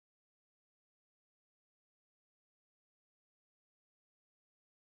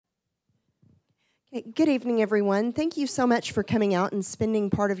Okay, good evening, everyone. Thank you so much for coming out and spending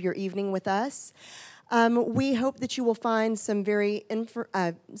part of your evening with us. We hope that you will find some very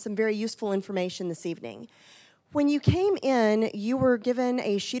useful information this evening. When you came in, you were given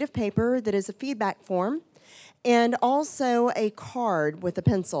a sheet of paper that is a feedback form and also a card with a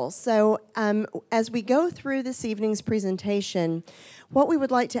pencil. So as we go through this evening's presentation, what we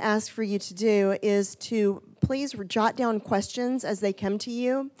would like to ask for you to do is to please jot down questions as they come to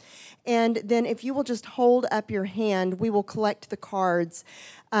you. And then if you will just hold up your hand, we will collect the cards.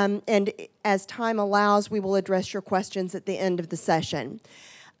 And as time allows, we will address your questions at the end of the session.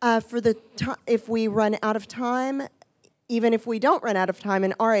 If we run out of time, even if we don't run out of time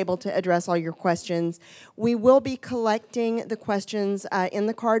and are able to address all your questions, we will be collecting the questions in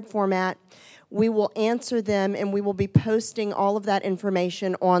the card format. We will answer them, and we will be posting all of that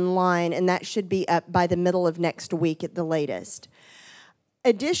information online, and that should be up by the middle of next week at the latest.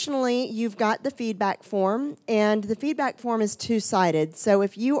 Additionally, you've got the feedback form, and the feedback form is two-sided. So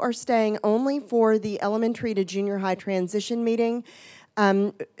if you are staying only for the elementary to junior high transition meeting,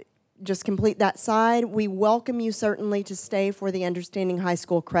 just complete that side. We welcome you certainly to stay for the Understanding High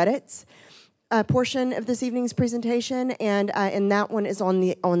School credits portion of this evening's presentation, and that one is on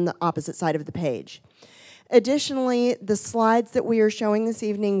the opposite side of the page. Additionally, the slides that we are showing this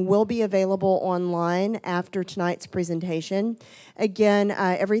evening will be available online after tonight's presentation. Again,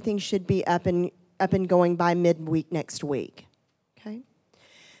 everything should be up and going by midweek next week. Okay.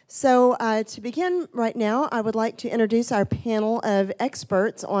 So to begin right now, I would like to introduce our panel of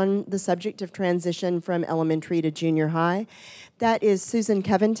experts on the subject of transition from elementary to junior high. That is Susan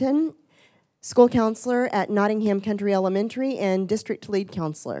Covington, school counselor at Nottingham Country Elementary and district lead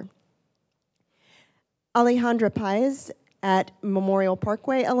counselor. Alejandra Paez at Memorial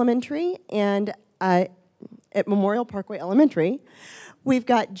Parkway Elementary and at Memorial Parkway Elementary. We've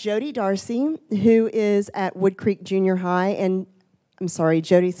got Jody Darcy, who is at Wood Creek Junior High, and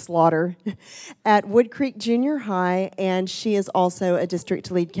Jody Slaughter at Wood Creek Junior High, and she is also a district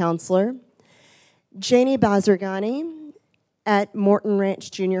lead counselor. Janie Bazargani at Morton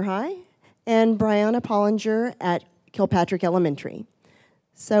Ranch Junior High, and Brianna Pollinger at Kilpatrick Elementary.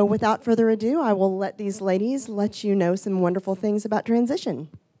 So without further ado, I will let these ladies let you know some wonderful things about transition.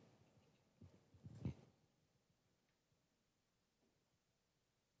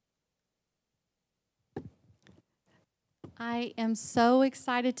 I am so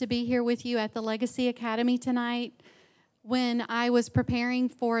excited to be here with you at the Legacy Academy tonight. When I was preparing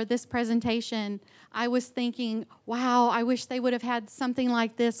for this presentation, I was thinking, wow, I wish they would have had something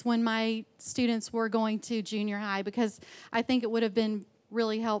like this when my students were going to junior high, because I think it would have been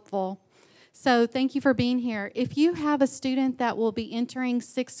really helpful. So thank you for being here. If you have a student that will be entering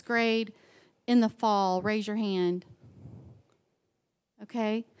 6th grade in the fall, raise your hand.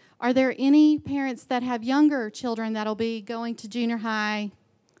 Okay. Are there any parents that have younger children that'll be going to junior high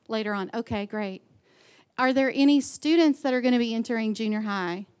later on? Okay, great. Are there any students that are going to be entering junior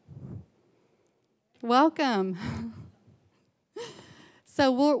high? Welcome.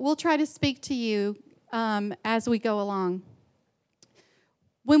 So we'll try to speak to you as we go along.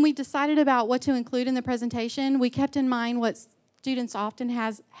 When we decided about what to include in the presentation, we kept in mind what students often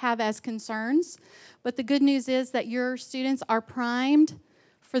have as concerns. But the good news is that your students are primed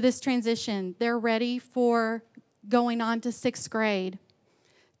for this transition. They're ready for going on to 6th grade.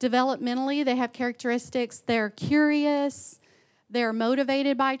 Developmentally, they have characteristics. They're curious. They're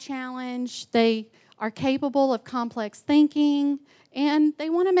motivated by challenge. They are capable of complex thinking. And they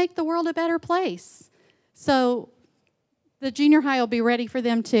want to make the world a better place. So the junior high will be ready for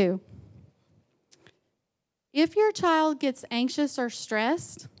them too. If your child gets anxious or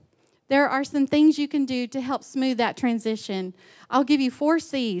stressed, there are some things you can do to help smooth that transition. I'll give you 4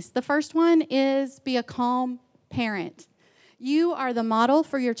 C's. The first one is be a calm parent. You are the model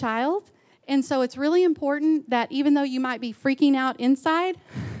for your child, and so it's really important that even though you might be freaking out inside,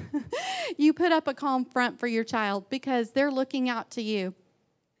 you put up a calm front for your child because they're looking out to you.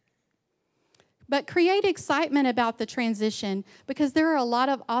 But create excitement about the transition, because there are a lot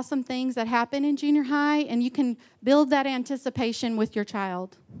of awesome things that happen in junior high, and you can build that anticipation with your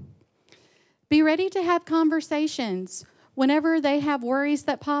child. Be ready to have conversations. Whenever they have worries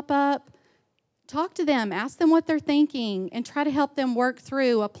that pop up, talk to them, ask them what they're thinking, and try to help them work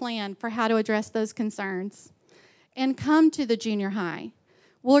through a plan for how to address those concerns. And come to the junior high.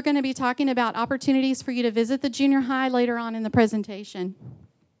 We're going to be talking about opportunities for you to visit the junior high later on in the presentation.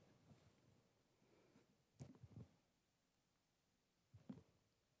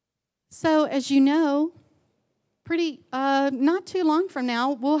 So as you know, not too long from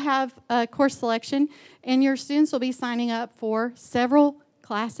now, we'll have a course selection, and your students will be signing up for several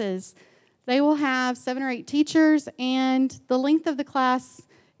classes. They will have 7 or 8 teachers, and the length of the class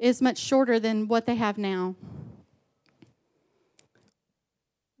is much shorter than what they have now.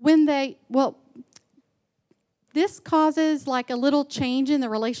 This causes like a little change in the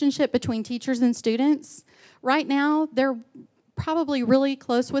relationship between teachers and students. Right now, they're probably really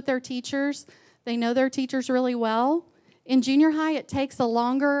close with their teachers. They know their teachers really well. In junior high, it takes a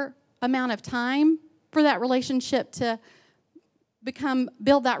longer amount of time for that relationship to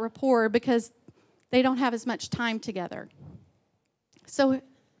build that rapport because they don't have as much time together. So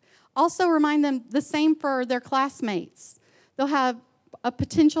also remind them the same for their classmates. They'll have a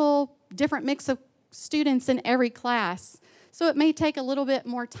potential different mix of students in every class. So it may take a little bit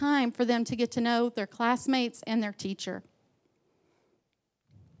more time for them to get to know their classmates and their teacher.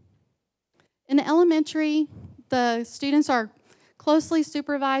 In elementary, the students are closely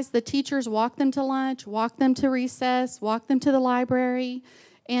supervised. The teachers walk them to lunch, walk them to recess, walk them to the library.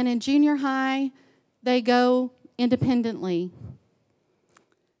 And in junior high, they go independently.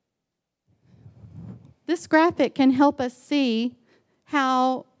 This graphic can help us see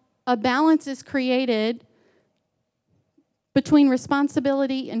how a balance is created between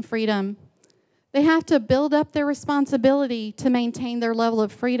responsibility and freedom. They have to build up their responsibility to maintain their level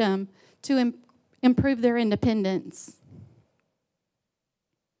of freedom to improve their independence.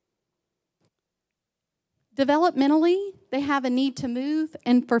 Developmentally, they have a need to move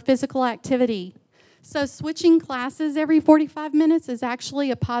and for physical activity. So switching classes every 45 minutes is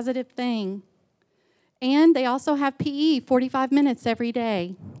actually a positive thing. And they also have PE 45 minutes every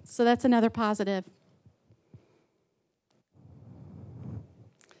day. So that's another positive.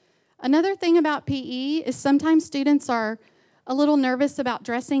 Another thing about PE is sometimes students are a little nervous about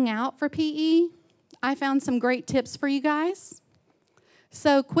dressing out for PE. I found some great tips for you guys.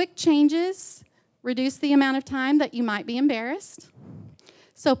 So quick changes reduce the amount of time that you might be embarrassed.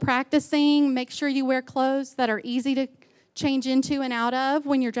 So practicing, make sure you wear clothes that are easy to change into and out of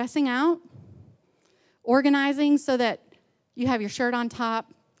when you're dressing out. Organizing so that you have your shirt on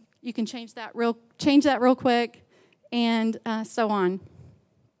top, you can change that real quick, and so on.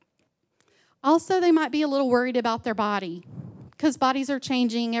 Also, they might be a little worried about their body because bodies are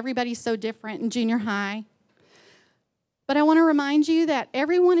changing. Everybody's so different in junior high. But I want to remind you that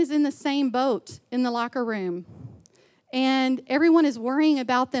everyone is in the same boat in the locker room, and everyone is worrying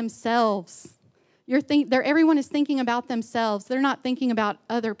about themselves. Everyone is thinking about themselves. They're not thinking about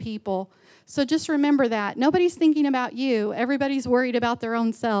other people. So just remember that. Nobody's thinking about you. Everybody's worried about their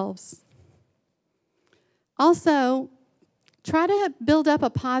own selves. Also, try to build up a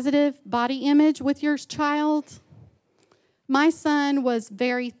positive body image with your child. My son was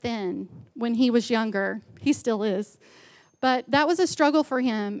very thin when he was younger. He still is. But that was a struggle for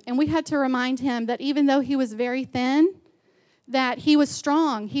him. And we had to remind him that even though he was very thin, that he was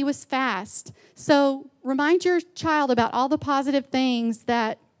strong, he was fast. So remind your child about all the positive things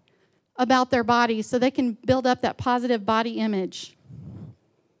about their body so they can build up that positive body image.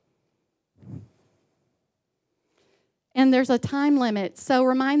 And there's a time limit, so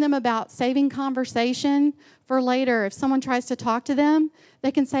remind them about saving conversation for later. If someone tries to talk to them,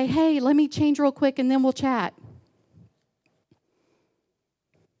 they can say, hey, let me change real quick and then we'll chat.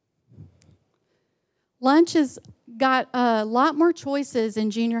 Lunch has got a lot more choices in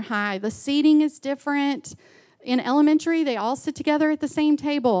junior high. The seating is different. In elementary, they all sit together at the same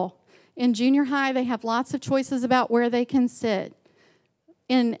table. In junior high, they have lots of choices about where they can sit.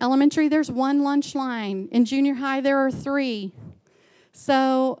 In elementary, there's one lunch line. In junior high, there are 3.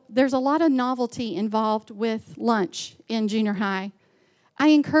 So there's a lot of novelty involved with lunch in junior high. I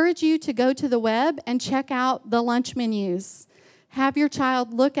encourage you to go to the web and check out the lunch menus. Have your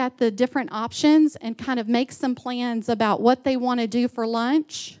child look at the different options and kind of make some plans about what they want to do for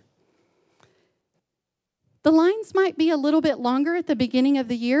lunch. The lines might be a little bit longer at the beginning of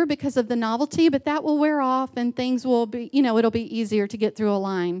the year because of the novelty, but that will wear off and things will be, it'll be easier to get through a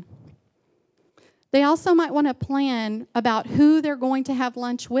line. They also might want to plan about who they're going to have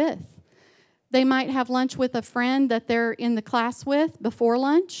lunch with. They might have lunch with a friend that they're in the class with before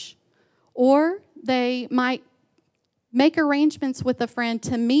lunch, or they might make arrangements with a friend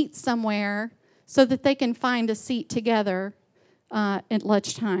to meet somewhere so that they can find a seat together at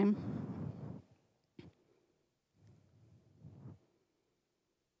lunchtime.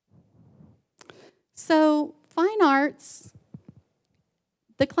 So, fine arts,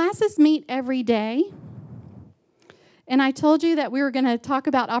 the classes meet every day. And I told you that we were going to talk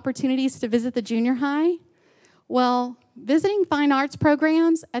about opportunities to visit the junior high. Well, visiting fine arts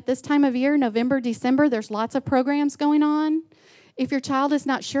programs at this time of year, November, December, there's lots of programs going on. If your child is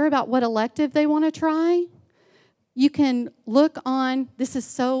not sure about what elective they want to try, You can look on,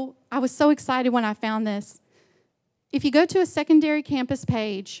 I was so excited when I found this. If you go to a secondary campus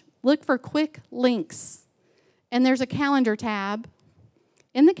page, look for quick links, and there's a calendar tab.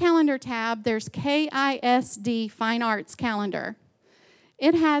 In the calendar tab, there's KISD Fine Arts Calendar.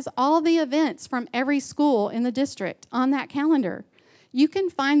 It has all the events from every school in the district on that calendar. You can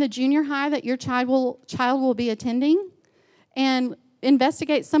find the junior high that your child will be attending and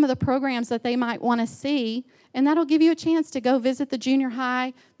investigate some of the programs that they might want to see, and that'll give you a chance to go visit the junior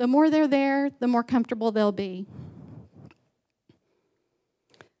high. The more they're there, the more comfortable they'll be.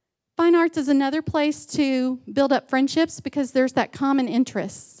 Fine arts is another place to build up friendships because there's that common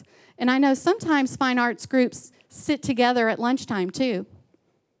interests. And I know sometimes fine arts groups sit together at lunchtime too.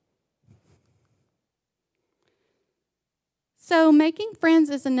 So making friends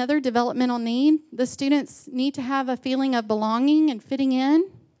is another developmental need. The students need to have a feeling of belonging and fitting in.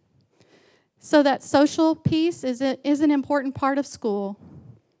 So that social piece is an important part of school.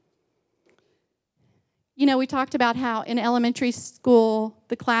 You know, we talked about how in elementary school,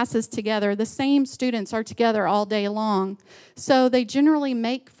 the class is together. The same students are together all day long. So they generally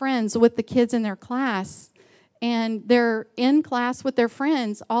make friends with the kids in their class. And they're in class with their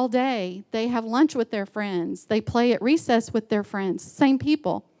friends all day. They have lunch with their friends. They play at recess with their friends. Same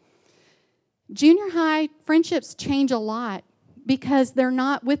people. Junior high friendships change a lot because they're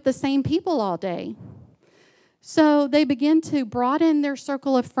not with the same people all day. So they begin to broaden their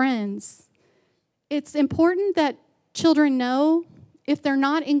circle of friends. It's important that children know if they're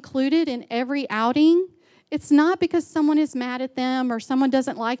not included in every outing, it's not because someone is mad at them or someone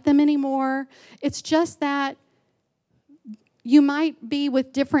doesn't like them anymore. It's just that you might be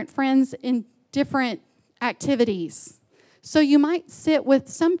with different friends in different activities. So you might sit with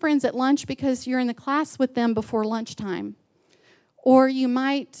some friends at lunch because you're in the class with them before lunchtime. Or you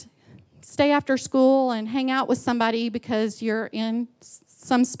might stay after school and hang out with somebody because you're in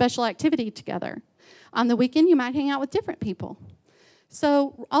some special activity together. On the weekend, you might hang out with different people.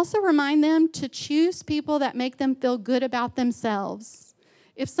 So also remind them to choose people that make them feel good about themselves.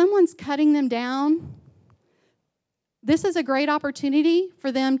 If someone's cutting them down, this is a great opportunity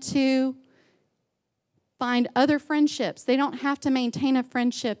for them to find other friendships. They don't have to maintain a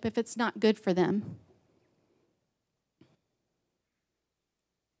friendship if it's not good for them.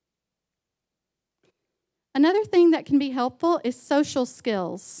 Another thing that can be helpful is social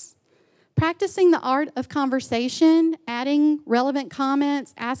skills. Practicing the art of conversation, adding relevant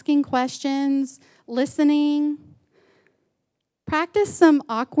comments, asking questions, listening. Practice some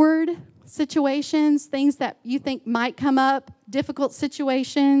awkward situations, things that you think might come up, difficult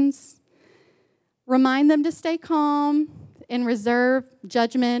situations. Remind them to stay calm and reserve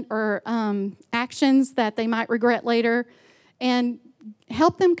judgment or actions that they might regret later. And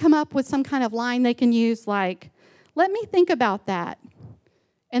help them come up with some kind of line they can use like, "Let me think about that."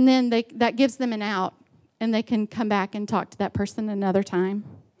 And then that gives them an out, and they can come back and talk to that person another time.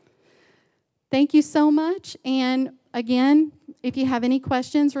 Thank you so much. And again, if you have any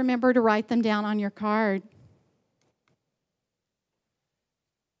questions, remember to write them down on your card.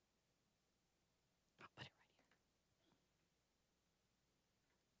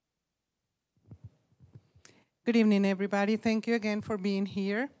 Good evening, everybody. Thank you again for being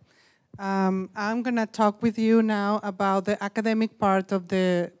here. I'm going to talk with you now about the academic part of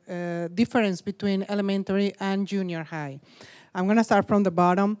the difference between elementary and junior high. I'm going to start from the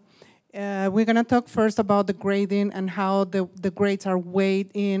bottom. We're going to talk first about the grading and how the grades are weighed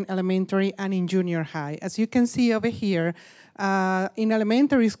in elementary and in junior high. As you can see over here, in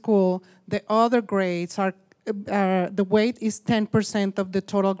elementary school, the other grades are the weight is 10% of the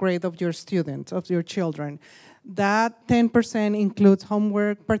total grade of your students, of your children. That 10% includes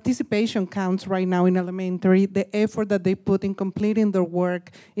homework. Participation counts right now in elementary. The effort that they put in completing their work,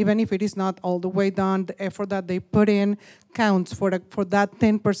 even if it is not all the way done, the effort that they put in counts for that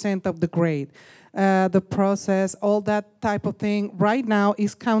 10% of the grade. The process, all that type of thing, right now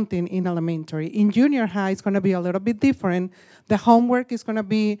is counting in elementary. In junior high, it's going to be a little bit different. The homework is going to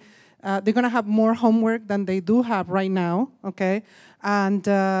be, they're going to have more homework than they do have right now, okay? And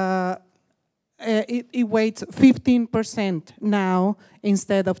it weighs 15% now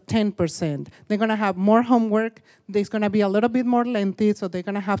instead of 10%. They're going to have more homework. It's going to be a little bit more lengthy, so they're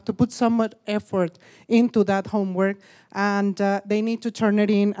going to have to put so much effort into that homework, and they need to turn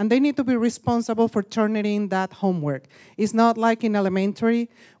it in, and they need to be responsible for turning in that homework. It's not like in elementary,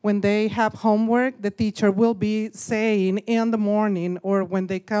 when they have homework, the teacher will be saying in the morning or when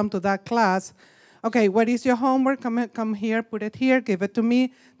they come to that class, okay, what is your homework? Come here, put it here, give it to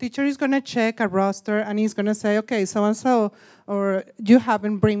me. Teacher is going to check a roster, and he's going to say, okay, so-and-so, or you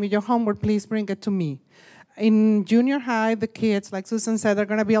haven't bring me your homework, please bring it to me. In junior high, the kids, like Susan said, are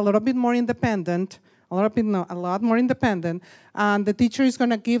going to be a little bit more independent, a lot more independent, and the teacher is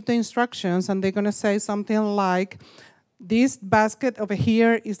going to give the instructions, and they're going to say something like, this basket over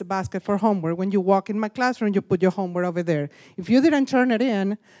here is the basket for homework. When you walk in my classroom, you put your homework over there. If you didn't turn it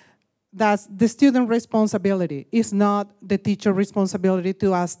in, that's the student responsibility. It's not the teacher responsibility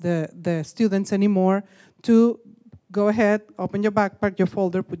to ask the students anymore to go ahead, open your backpack, your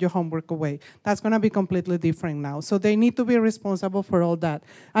folder, put your homework away. That's going to be completely different now. So they need to be responsible for all that.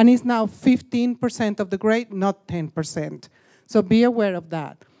 And it's now 15% of the grade, not 10%. So be aware of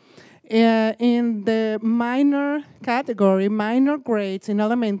that. In the minor category, minor grades in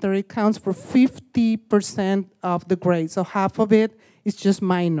elementary counts for 50% of the grade. So half of it is just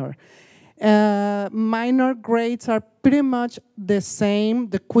minor. Minor grades are pretty much the same.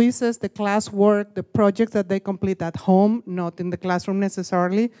 The quizzes, the classwork, the projects that they complete at home, not in the classroom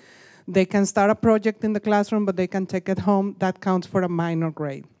necessarily. They can start a project in the classroom, but they can take it home. That counts for a minor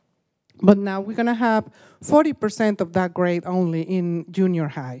grade. But now we're going to have 40% of that grade only in junior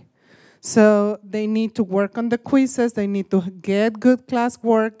high. So they need to work on the quizzes. They need to get good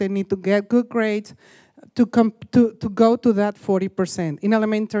classwork. They need to get good grades to go to that 40%. In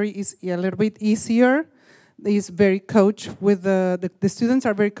elementary, it's a little bit easier. It's very coached with the students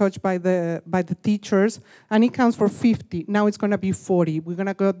are very coached by the teachers, and it counts for 50. Now it's going to be 40. We're going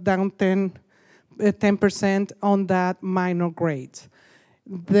to go down 10% on that minor grades.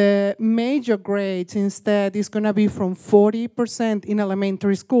 The major grades instead is going to be from 40% in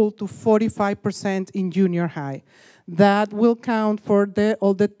elementary school to 45% in junior high. That will count for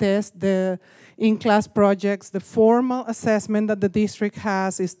all the tests, the in-class projects. The formal assessment that the district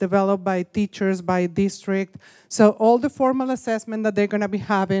has is developed by teachers, by district. So all the formal assessment that they're going to be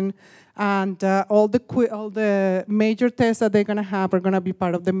having and all the major tests that they're going to have are going to be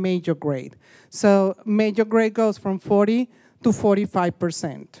part of the major grade. So major grade goes from 40 to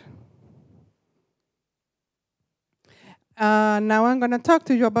 45%. Now I'm going to talk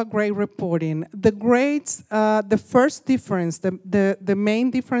to you about grade reporting. The grades, the first difference, the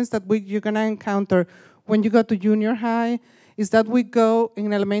main difference that you're going to encounter when you go to junior high is that we go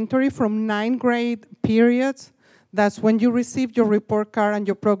in elementary from 9 grade periods. That's when you receive your report card and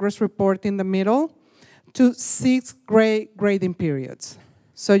your progress report in the middle, to 6 grade grading periods.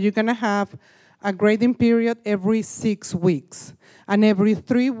 So you're going to have a grading period every 6 weeks. And every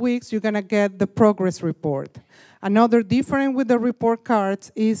 3 weeks, you're going to get the progress report. Another difference with the report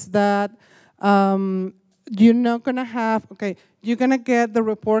cards is that you're not going to have, you're going to get the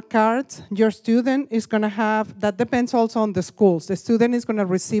report cards. Your student is going to have, that depends also on the schools. The student is going to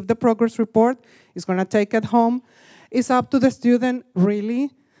receive the progress report, is going to take it home. It's up to the student,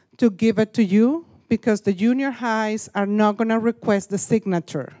 really, to give it to you, because the junior highs are not going to request the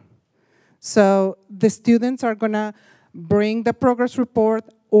signature. So the students are going to bring the progress report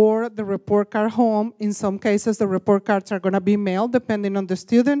or the report card home. In some cases, the report cards are going to be mailed, depending on the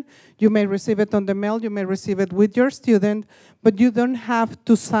student. You may receive it on the mail, you may receive it with your student, but you don't have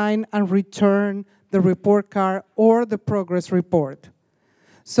to sign and return the report card or the progress report.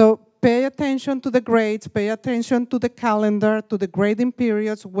 So pay attention to the grades, pay attention to the calendar, to the grading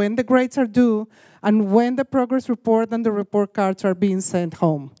periods, when the grades are due, and when the progress report and the report cards are being sent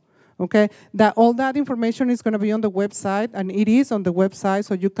home. Okay, all that information is going to be on the website, and it is on the website,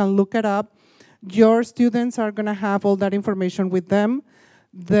 so you can look it up. Your students are going to have all that information with them.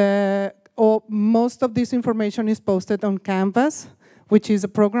 Most of this information is posted on Canvas, which is a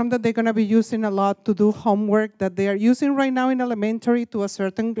program that they're going to be using a lot to do homework that they are using right now in elementary to a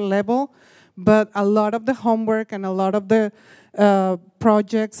certain level, but a lot of the homework and a lot of the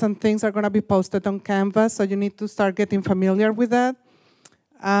projects and things are going to be posted on Canvas, so you need to start getting familiar with that.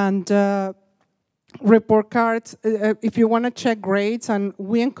 And report cards, if you want to check grades, and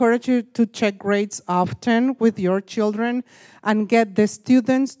we encourage you to check grades often with your children and get the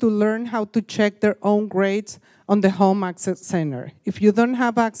students to learn how to check their own grades on the Home Access Center. If you don't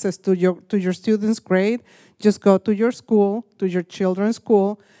have access to your student's grade, just go to your school, to your children's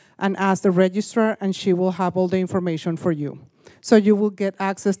school, and ask the registrar, and she will have all the information for you. So you will get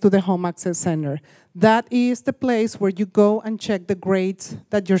access to the Home Access Center. That is the place where you go and check the grades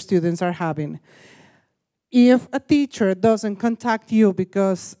that your students are having. If a teacher doesn't contact you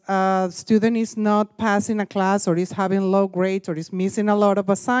because a student is not passing a class or is having low grades or is missing a lot of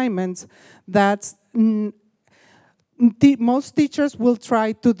assignments, most teachers will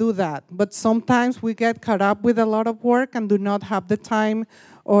try to do that, but sometimes we get caught up with a lot of work and do not have the time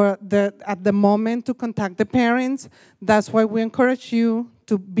or at the moment to contact the parents. That's why we encourage you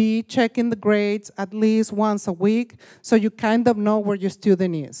to be checking the grades at least once a week so you kind of know where your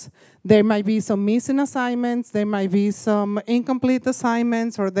student is. There might be some missing assignments, there might be some incomplete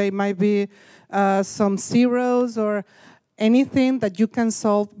assignments, or there might be some zeros or anything that you can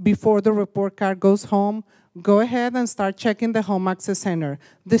solve before the report card goes home. Go ahead and start checking the Home Access Center.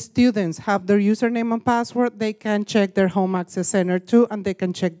 The students have their username and password. They can check their Home Access Center too, and they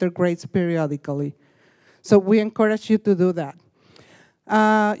can check their grades periodically. So we encourage you to do that.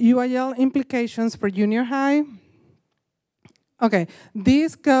 UIL implications for junior high. Okay,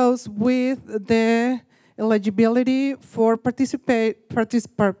 this goes with the eligibility for participating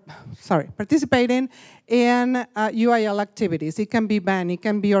in UIL activities. It can be band, it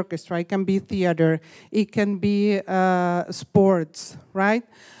can be orchestra, it can be theater, it can be sports, right?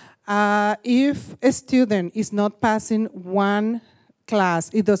 If a student is not passing one class,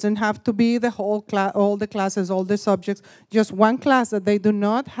 it doesn't have to be the whole class, all the classes, all the subjects, just one class that they do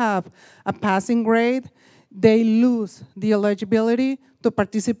not have a passing grade, they lose the eligibility to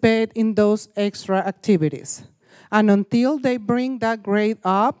participate in those extra activities. And until they bring that grade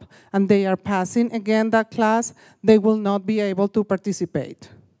up and they are passing again that class, they will not be able to participate.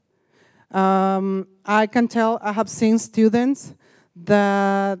 I can tell, I have seen students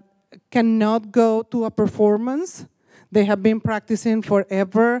that cannot go to a performance. They have been practicing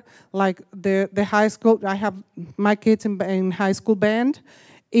forever, like the high school. I have my kids in high school band.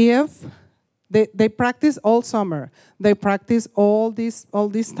 If they practice all summer, they practice all this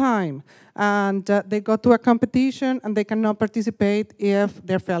time, and they go to a competition and they cannot participate if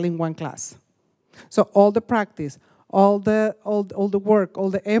they're failing one class. So all the practice, all the work, all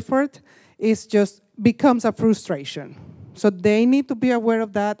the effort is just becomes a frustration. So they need to be aware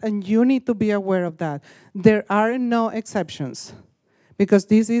of that, and you need to be aware of that. There are no exceptions, because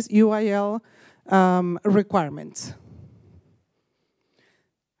this is UIL requirements.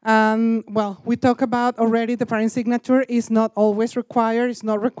 Well, we talked about already the parent signature is not always required. It's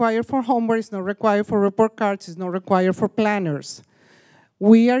not required for homework. It's not required for report cards. It's not required for planners.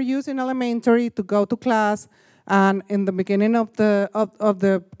 We are using elementary to go to class, and in the beginning of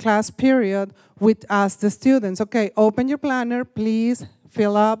the class period, we ask the students, okay, open your planner, please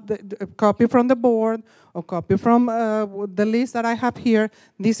fill up the copy from the board or copy from the list that I have here.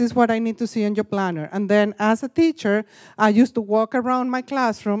 This is what I need to see in your planner. And then as a teacher, I used to walk around my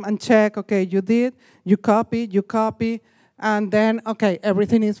classroom and check, okay, you did, you copied, and then, okay,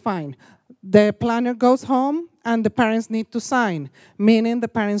 everything is fine. The planner goes home and the parents need to sign, meaning the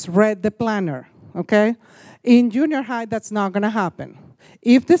parents read the planner, okay? In junior high, that's not gonna happen.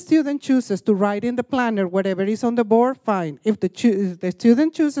 If the student chooses to write in the planner whatever is on the board, fine. If the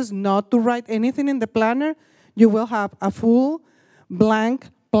student chooses not to write anything in the planner, you will have a full blank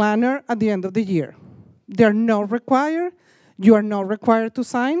planner at the end of the year. They're not required. You are not required to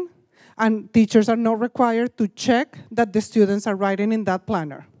sign, and teachers are not required to check that the students are writing in that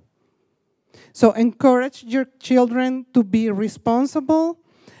planner. So encourage your children to be responsible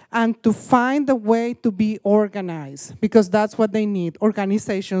and to find a way to be organized, because that's what they need,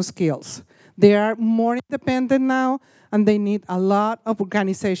 organization skills. They are more independent now, and they need a lot of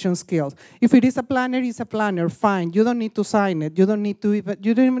organization skills. If it is a planner, it's a planner, fine. You don't need to sign it. You don't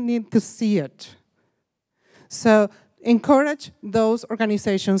even need to see it. So encourage those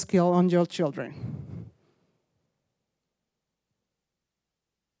organization skills on your children.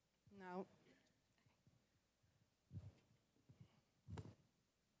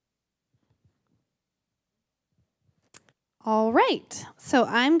 All right, so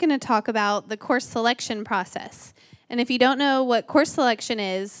I'm going to talk about the course selection process. And if you don't know what course selection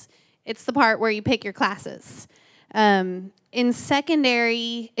is, it's the part where you pick your classes. In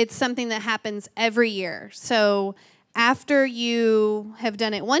secondary, it's something that happens every year. So after you have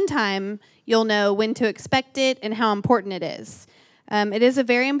done it one time, you'll know when to expect it and how important it is. It is a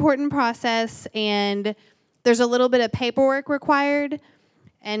very important process, and there's a little bit of paperwork required.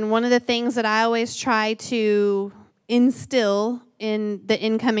 And one of the things that I always try to instill in the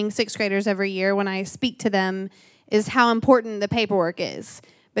incoming sixth graders every year when I speak to them is how important the paperwork is,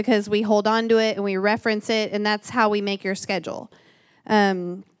 because we hold on to it and we reference it, and that's how we make your schedule.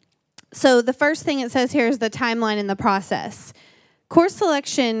 So the first thing it says here is the timeline in the process. Course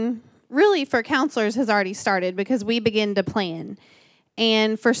selection really for counselors has already started because we begin to plan.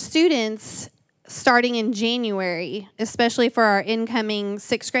 And for students, starting in January, especially for our incoming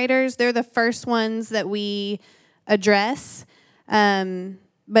sixth graders, they're the first ones that we address,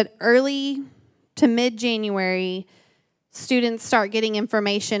 but early to mid-January, students start getting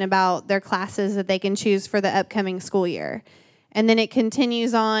information about their classes that they can choose for the upcoming school year. And then it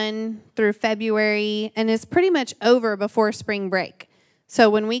continues on through February, and is pretty much over before spring break. So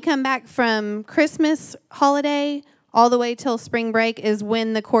when we come back from Christmas holiday all the way till spring break is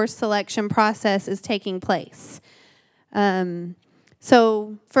when the course selection process is taking place.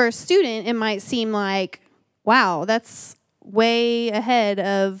 So for a student, it might seem like, wow, that's way ahead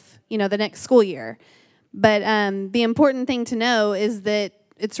of, the next school year. But the important thing to know is that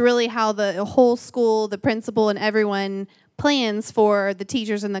it's really how the whole school, the principal, and everyone plans for the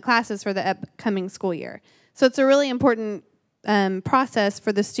teachers and the classes for the upcoming school year. So it's a really important process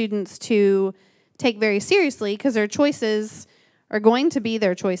for the students to take very seriously because their choices are going to be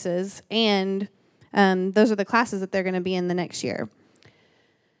their choices, and those are the classes that they're going to be in the next year.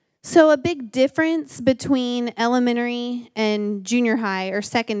 So a big difference between elementary and junior high or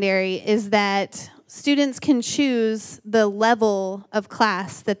secondary is that students can choose the level of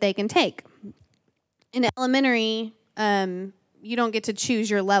class that they can take. In elementary, you don't get to choose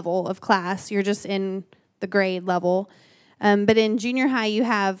your level of class. You're just in the grade level. But in junior high, you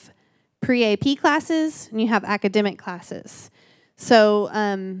have pre-AP classes and you have academic classes. So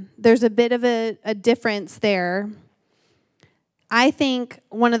there's a bit of a difference there. I think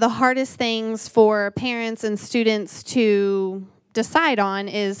one of the hardest things for parents and students to decide on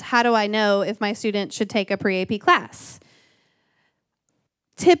is, how do I know if my student should take a pre-AP class?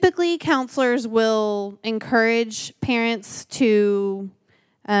 Typically, counselors will encourage parents to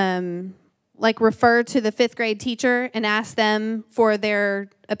refer to the 5th grade teacher and ask them for their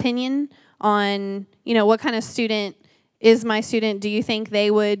opinion on, what kind of student is my student? Do you think they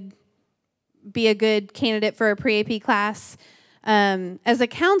would be a good candidate for a pre-AP class? As a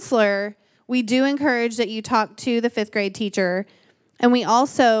counselor, we do encourage that you talk to the 5th grade teacher, and we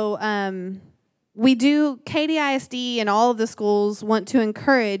also, Katy ISD and all of the schools want to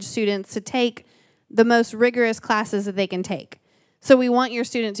encourage students to take the most rigorous classes that they can take. So we want your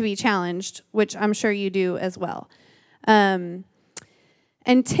student to be challenged, which I'm sure you do as well. And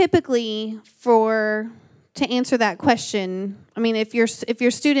typically, to answer that question, if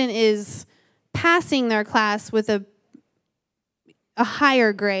your student is passing their class with a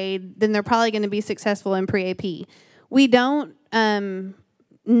higher grade, then they're probably going to be successful in pre-AP. We don't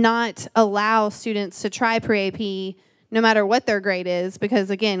not allow students to try pre-AP no matter what their grade is, because,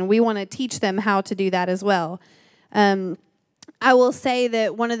 again, we want to teach them how to do that as well. I will say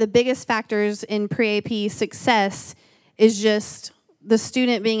that one of the biggest factors in pre-AP success is just the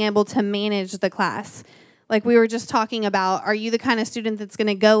student being able to manage the class. Like we were just talking about, are you the kind of student that's going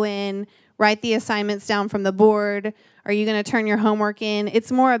to go in, write the assignments down from the board? Are you going to turn your homework in?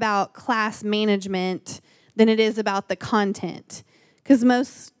 It's more about class management than it is about the content. Because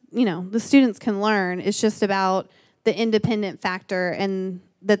most, the students can learn. It's just about the independent factor, and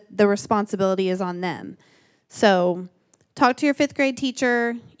that the responsibility is on them. So talk to your 5th grade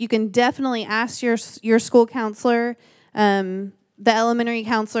teacher. You can definitely ask your school counselor. The elementary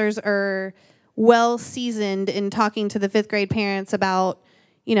counselors are well seasoned in talking to the 5th grade parents about,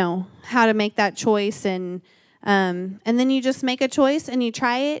 how to make that choice, and then you just make a choice and you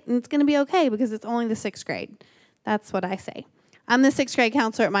try it, and it's going to be okay because it's only the 6th grade. That's what I say. I'm the 6th grade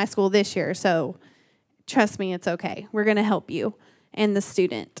counselor at my school this year, so trust me, it's okay. We're going to help you and the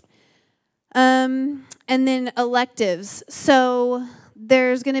student. And then electives. So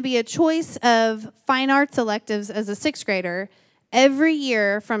there's going to be a choice of fine arts electives as a 6th grader. Every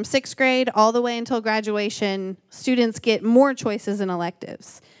year from 6th grade all the way until graduation, students get more choices in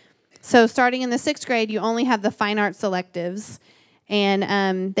electives. So starting in the 6th grade, you only have the fine arts electives,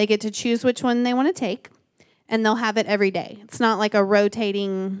 and they get to choose which one they want to take, and they'll have it every day. It's not like a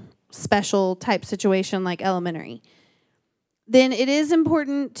rotating special type situation like elementary. Then it is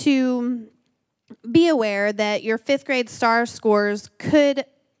important to be aware that your 5th grade STAR scores could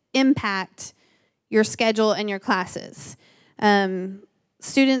impact your schedule and your classes.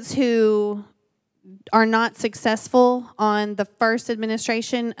 Students who are not successful on the first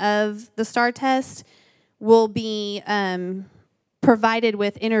administration of the STAR test will be provided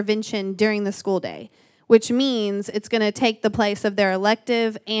with intervention during the school day, which means it's going to take the place of their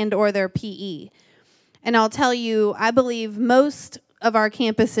elective and or their PE. And I'll tell you, I believe most of our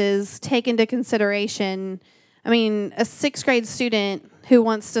campuses take into consideration, a 6th grade student who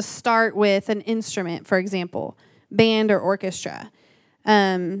wants to start with an instrument, for example, band or orchestra.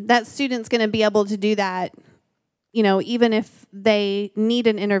 That student's going to be able to do that, even if they need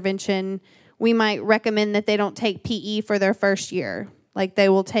an intervention. We might recommend that they don't take PE for their first year, like they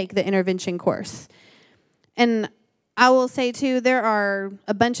will take the intervention course. And I will say, too, there are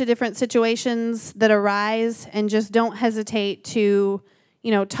a bunch of different situations that arise, and just don't hesitate to,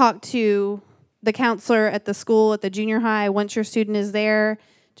 talk to the counselor at the school, at the junior high. Once your student is there,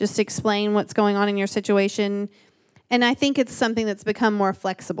 just explain what's going on in your situation. And I think it's something that's become more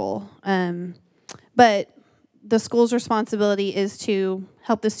flexible. But the school's responsibility is to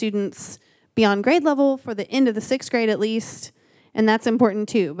help the students be on grade level for the end of the 6th grade at least. And that's important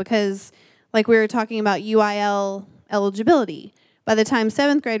too, because like we were talking about UIL eligibility, by the time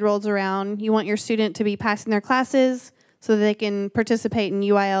 7th grade rolls around, you want your student to be passing their classes so that they can participate in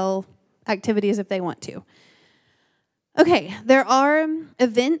UIL activities if they want to. Okay, there are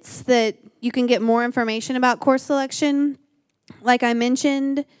events that you can get more information about course selection. Like I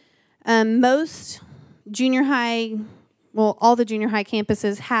mentioned, most junior high, well, all the junior high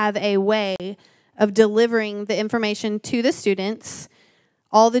campuses have a way of delivering the information to the students.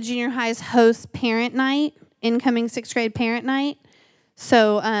 All the junior highs host parent night, incoming 6th grade parent night.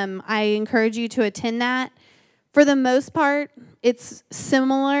 So I encourage you to attend that. For the most part, it's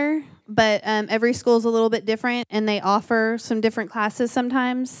similar, but every school is a little bit different, and they offer some different classes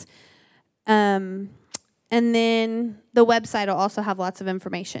sometimes. And then the website will also have lots of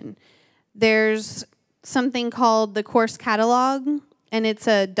information. There's something called the course catalog, and it's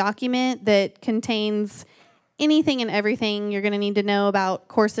a document that contains anything and everything you're going to need to know about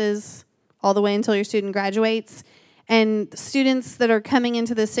courses all the way until your student graduates. And students that are coming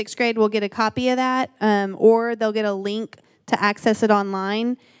into the 6th grade will get a copy of that, or they'll get a link to access it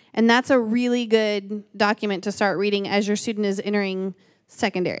online. And that's a really good document to start reading as your student is entering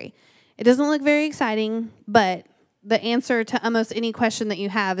secondary. It doesn't look very exciting, but the answer to almost any question that you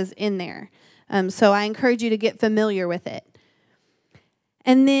have is in there. So I encourage you to get familiar with it.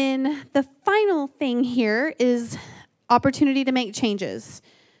 And then the final thing here is opportunity to make changes.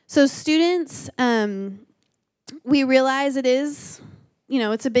 So students, we realize it is,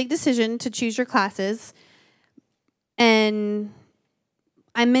 it's a big decision to choose your classes. And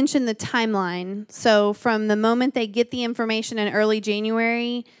I mentioned the timeline. So from the moment they get the information in early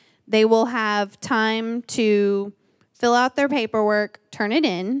January, they will have time to fill out their paperwork, turn it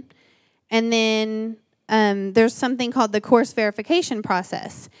in, and then there's something called the course verification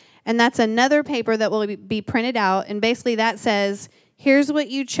process. And that's another paper that will be printed out, and basically that says, here's what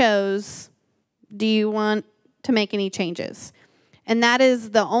you chose. Do you want to make any changes? And that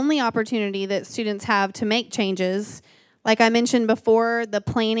is the only opportunity that students have to make changes. Like I mentioned before, the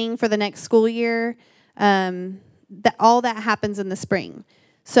planning for the next school year, all that happens in the spring.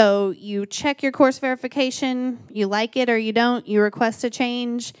 So you check your course verification, you like it or you don't, you request a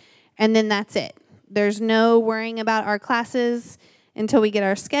change, and then that's it. There's no worrying about our classes until we get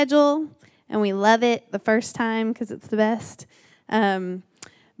our schedule, and we love it the first time because it's the best.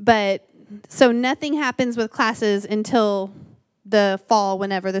 But so nothing happens with classes until the fall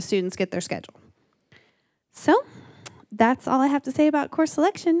whenever the students get their schedule. So that's all I have to say about course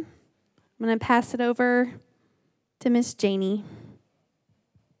selection. I'm going to pass it over to Miss Janie.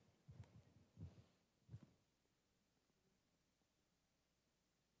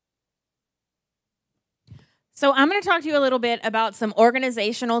 So I'm going to talk to you a little bit about some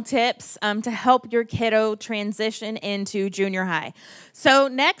organizational tips to help your kiddo transition into junior high. So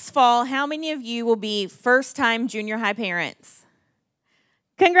next fall, how many of you will be first-time junior high parents?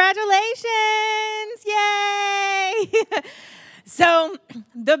 Congratulations! Yay! So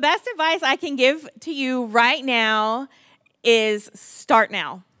the best advice I can give to you right now is start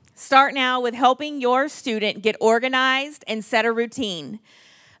now. Start now with helping your student get organized and set a routine.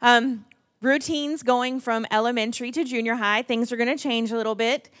 Routines going from elementary to junior high, things are going to change a little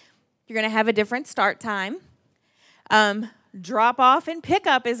bit. You're going to have a different start time. Drop off and pick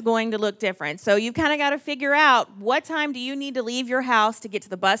up is going to look different. So you've kind of got to figure out what time do you need to leave your house to get to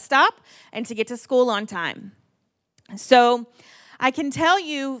the bus stop and to get to school on time. So I can tell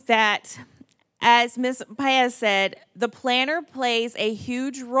you that, as Ms. Paez said, the planner plays a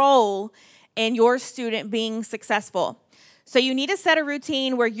huge role in your student being successful. So you need to set a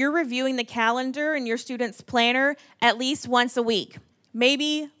routine where you're reviewing the calendar in your student's planner at least once a week,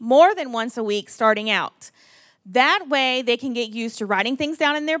 maybe more than once a week starting out. That way they can get used to writing things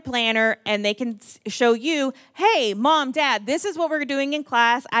down in their planner, and they can show you, hey, Mom, Dad, this is what we're doing in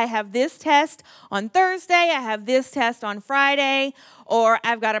class. I have this test on Thursday. I have this test on Friday, or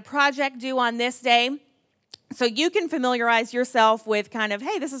I've got a project due on this day. So you can familiarize yourself with kind of,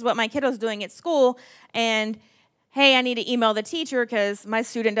 hey, this is what my kiddo's doing at school, and hey, I need to email the teacher because my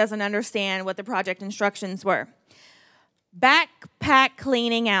student doesn't understand what the project instructions were. Backpack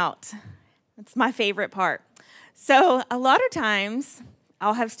cleaning out. That's my favorite part. So a lot of times,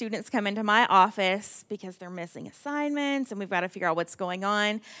 I'll have students come into my office because they're missing assignments and we've got to figure out what's going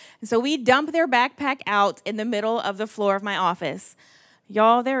on. And so we dump their backpack out in the middle of the floor of my office.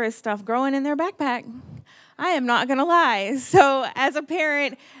 Y'all, there is stuff growing in their backpack. I am not going to lie. So as a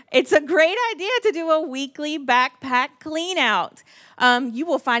parent, it's a great idea to do a weekly backpack clean out. You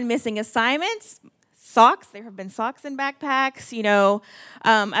will find missing assignments, socks. There have been socks in backpacks,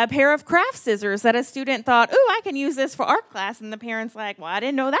 a pair of craft scissors that a student thought, ooh, I can use this for art class. And the parent's like, well, I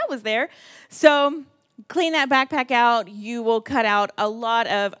didn't know that was there. So clean that backpack out. You will cut out a lot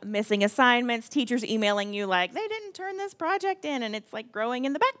of missing assignments, teachers emailing you like, they didn't turn this project in, and it's like growing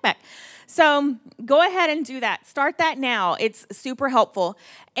in the backpack. So go ahead and do that. Start that now. It's super helpful.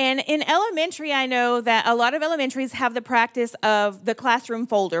 And in elementary, I know that a lot of elementaries have the practice of the classroom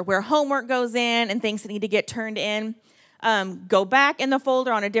folder where homework goes in and things that need to get turned in. Go back in the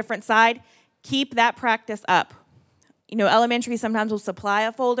folder on a different side. Keep that practice up. Elementary sometimes will supply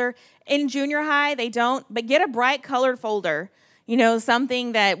a folder. In junior high, they don't, but get a bright colored folder,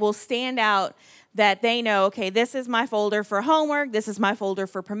 something that will stand out that they know, okay, this is my folder for homework, this is my folder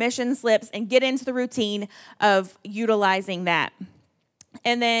for permission slips, and get into the routine of utilizing that.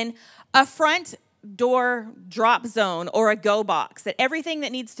 And then a front door drop zone or a go box, that everything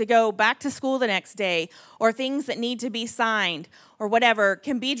that needs to go back to school the next day or things that need to be signed or whatever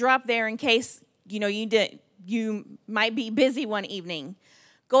can be dropped there in case, you might be busy one evening.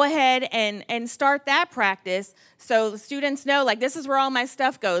 Go ahead and start that practice so the students know, like, this is where all my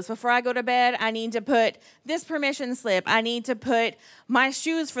stuff goes. Before I go to bed, I need to put this permission slip. I need to put my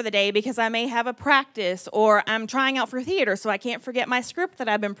shoes for the day because I may have a practice, or I'm trying out for theater, so I can't forget my script that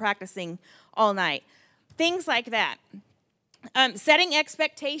I've been practicing all night. Things like that. Setting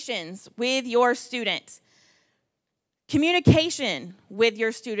expectations with your student. Communication with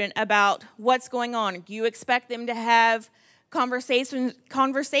your student about what's going on. You expect them to have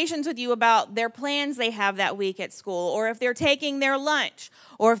conversations with you about their plans they have that week at school, or if they're taking their lunch,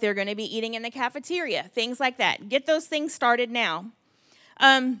 or if they're going to be eating in the cafeteria, things like that. Get those things started now.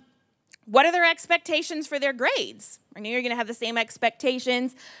 What are their expectations for their grades? I know you're going to have the same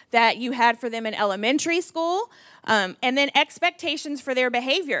expectations that you had for them in elementary school, and then expectations for their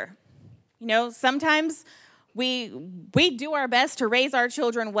behavior. Sometimes we do our best to raise our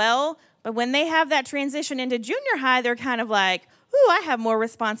children well, but when they have that transition into junior high, they're kind of like, ooh, I have more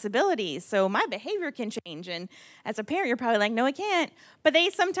responsibilities, so my behavior can change. And as a parent, you're probably like, no, it can't. But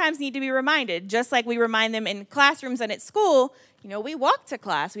they sometimes need to be reminded, just like we remind them in classrooms and at school, we walk to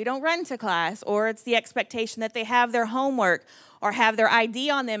class, we don't run to class, or it's the expectation that they have their homework or have their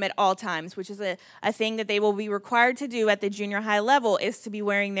ID on them at all times, which is a thing that they will be required to do at the junior high level, is to be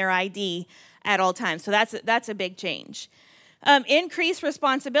wearing their ID at all times. So that's a big change. Increased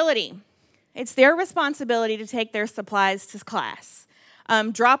responsibility. It's their responsibility to take their supplies to class.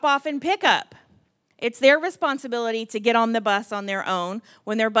 Drop off and pick up. It's their responsibility to get on the bus on their own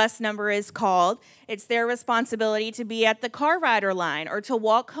when their bus number is called. It's their responsibility to be at the car rider line or to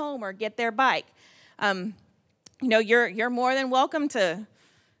walk home or get their bike. You're more than welcome to,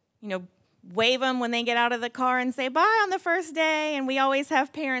 wave them when they get out of the car and say bye on the first day. And we always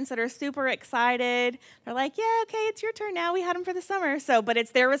have parents that are super excited. They're like, yeah, okay, it's your turn now. We had them for the summer. But it's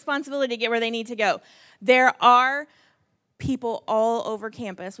their responsibility to get where they need to go. There are people all over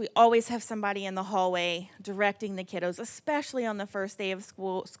campus. We always have somebody in the hallway directing the kiddos, especially on the first day of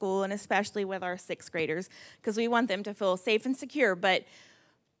school and especially with our 6th graders, because we want them to feel safe and secure. But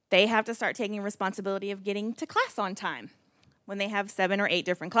they have to start taking responsibility of getting to class on time when they have 7 or 8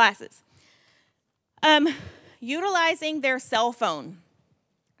 different classes. Utilizing their cell phone.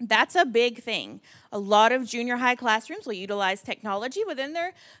 That's a big thing. A lot of junior high classrooms will utilize technology within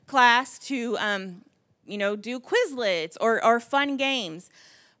their class to, do Quizlets or fun games.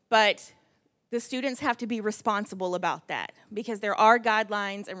 But the students have to be responsible about that because there are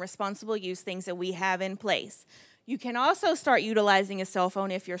guidelines and responsible use things that we have in place. You can also start utilizing a cell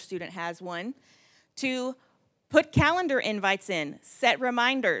phone if your student has one to put calendar invites in, set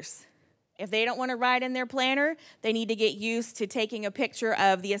reminders. If they don't want to write in their planner, they need to get used to taking a picture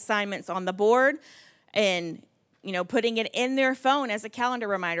of the assignments on the board and, putting it in their phone as a calendar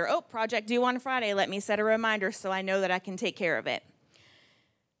reminder. Oh, project due on Friday. Let me set a reminder so I know that I can take care of it.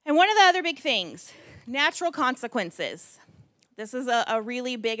 And one of the other big things, natural consequences. This is a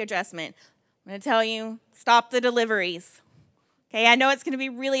really big adjustment. I'm going to tell you, stop the deliveries. Okay, I know it's going to be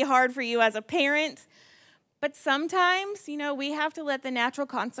really hard for you as a parent, but sometimes, we have to let the natural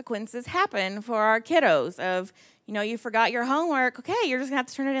consequences happen for our kiddos of, you forgot your homework. Okay, you're just going to have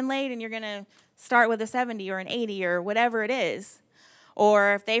to turn it in late and you're going to start with a 70 or an 80 or whatever it is.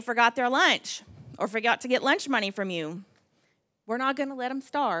 Or if they forgot their lunch or forgot to get lunch money from you, we're not going to let them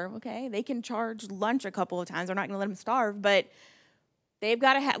starve, okay? They can charge lunch a couple of times. We're not going to let them starve, but they've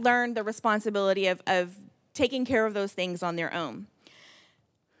got to learn the responsibility of taking care of those things on their own.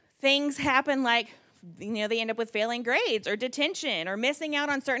 Things happen like they end up with failing grades or detention or missing out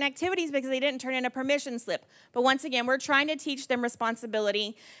on certain activities because they didn't turn in a permission slip. But once again, we're trying to teach them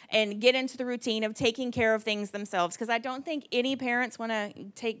responsibility and get into the routine of taking care of things themselves, because I don't think any parents want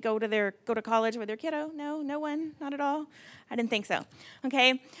to go to college with their kiddo. No one, not at all. I didn't think so.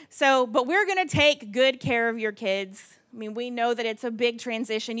 Okay, so but we're going to take good care of your kids. I mean, we know that it's a big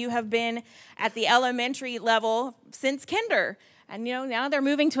transition. You have been at the elementary level since kinder, and now they're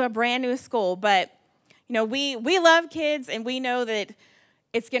moving to a brand new school. But we love kids, and we know that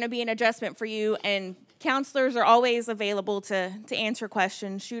it's going to be an adjustment for you. And counselors are always available to answer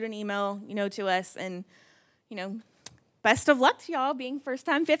questions. Shoot an email, to us, and best of luck to y'all being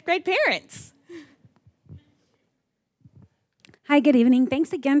first-time fifth grade parents. Hi, good evening.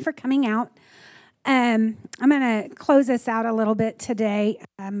 Thanks again for coming out. I'm going to close us out a little bit today.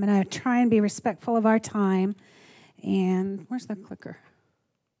 I'm going to try and be respectful of our time. And where's the clicker?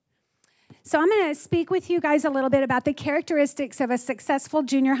 So I'm going to speak with you guys a little bit about the characteristics of a successful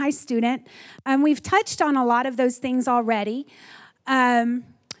junior high student. We've touched on a lot of those things already.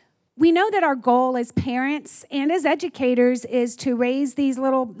 We know that our goal as parents and as educators is to raise these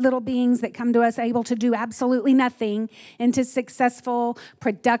little beings that come to us able to do absolutely nothing into successful,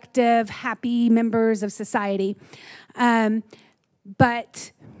 productive, happy members of society.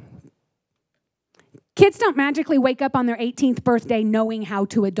 But kids don't magically wake up on their 18th birthday knowing how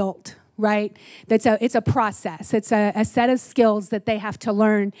to adult. Right? It's a process. It's a set of skills that they have to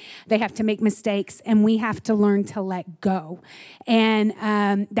learn. They have to make mistakes, and we have to learn to let go. And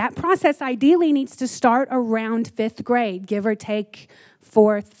that process ideally needs to start around fifth grade, give or take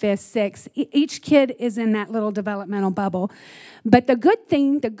fourth, fifth, sixth. Each kid is in that little developmental bubble. But the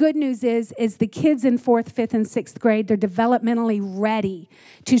good news is the kids in fourth, fifth, and sixth grade, they're developmentally ready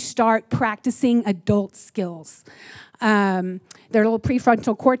to start practicing adult skills. Their little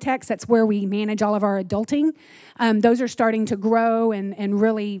prefrontal cortex, that's where we manage all of our adulting. Those are starting to grow and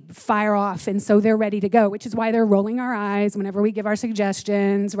really fire off, and so they're ready to go, which is why they're rolling our eyes whenever we give our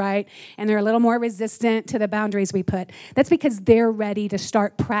suggestions, right? And they're a little more resistant to the boundaries we put. That's because they're ready to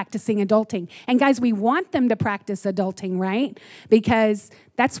start practicing adulting. And guys, we want them to practice adulting, right? Because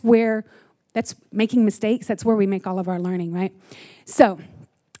that's making mistakes, that's where we make all of our learning, right? So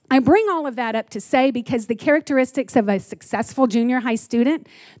I bring all of that up to say because the characteristics of a successful junior high student,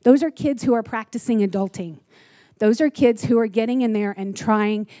 those are kids who are practicing adulting. Those are kids who are getting in there and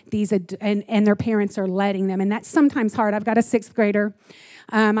trying these, and their parents are letting them. And that's sometimes hard. I've got a sixth grader.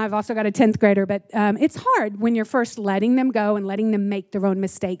 I've also got a 10th grader. But it's hard when you're first letting them go and letting them make their own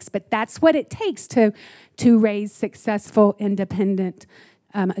mistakes. But that's what it takes to raise successful, independent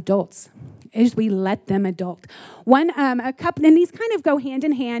adults, is we let them adult. A couple, and these kind of go hand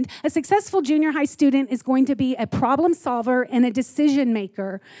in hand. A successful junior high student is going to be a problem solver and a decision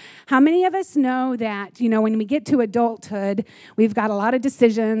maker. How many of us know that, when we get to adulthood, we've got a lot of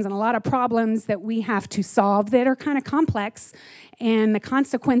decisions and a lot of problems that we have to solve that are kind of complex, and the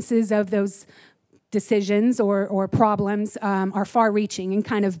consequences of those decisions or problems are far-reaching and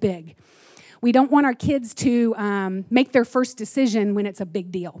kind of big. We don't want our kids to make their first decision when it's a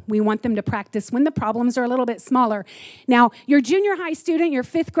big deal. We want them to practice when the problems are a little bit smaller. Now, your junior high student, your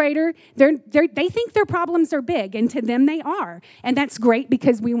fifth grader, they think their problems are big, and to them they are. And that's great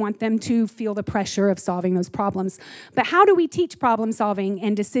because we want them to feel the pressure of solving those problems. But how do we teach problem solving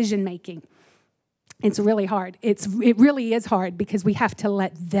and decision making? It's really hard. It really is hard because we have to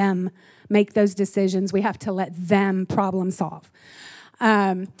let them make those decisions. We have to let them problem solve.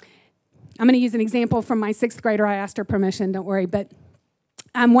 I'm going to use an example from my sixth grader. I asked her permission, don't worry. But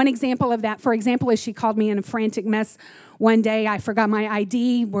one example of that, for example, is she called me in a frantic mess one day. I forgot my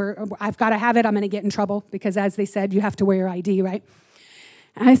ID. I've got to have it. I'm going to get in trouble because, as they said, you have to wear your ID, right?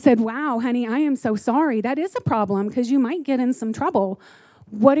 And I said, wow, honey, I am so sorry. That is a problem because you might get in some trouble.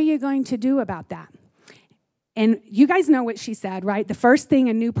 What are you going to do about that? And you guys know what she said, right? The first thing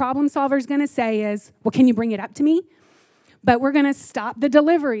a new problem solver is going to say is, well, can you bring it up to me? But we're going to stop the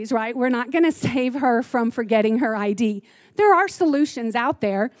deliveries, right? We're not going to save her from forgetting her ID. There are solutions out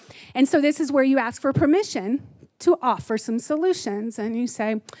there. And so this is where you ask for permission to offer some solutions. And you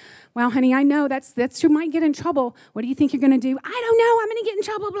say, well, honey, I know that's you might get in trouble. What do you think you're going to do? I don't know. I'm going to get in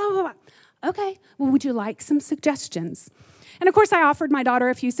trouble, blah, blah, blah. Okay, well, would you like some suggestions? And of course, I offered my daughter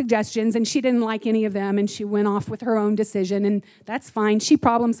a few suggestions, and she didn't like any of them, and she went off with her own decision, and that's fine. She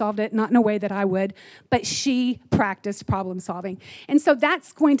problem solved it, not in a way that I would, but she practiced problem solving. And so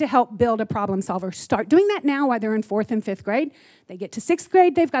that's going to help build a problem solver. Start doing that now while they're in fourth and fifth grade. They get to sixth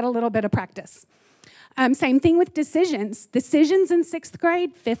grade, they've got a little bit of practice. Same thing with decisions. Decisions in sixth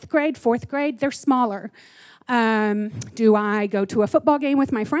grade, fifth grade, fourth grade, they're smaller. Do I go to a football game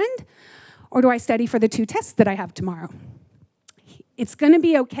with my friend? or do I study for the 2 tests that I have tomorrow? It's going to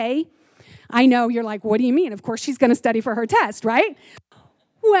be okay. I know you're like, what do you mean? Of course she's going to study for her test, right?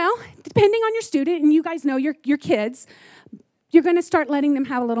 Well, depending on your student, and you guys know your kids, you're going to start letting them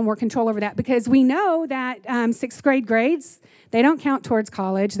have a little more control over that, because we know that 6th grade grades, they don't count towards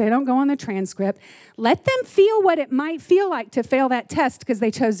college. They don't go on the transcript. Let them feel what it might feel like to fail that test because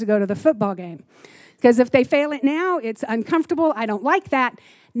they chose to go to the football game. Because if they fail it now, it's uncomfortable. I don't like that.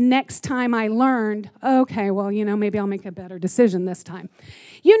 Next time I learned, okay, well, maybe I'll make a better decision this time.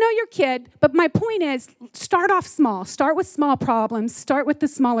 You know your kid, but my point is, start off small. Start with small problems. Start with the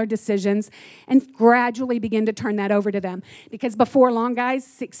smaller decisions and gradually begin to turn that over to them. Because before long, guys,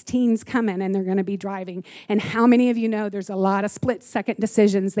 16's coming and they're going to be driving. And how many of you know there's a lot of split-second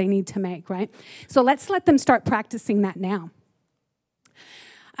decisions they need to make, right? So let's let them start practicing that now.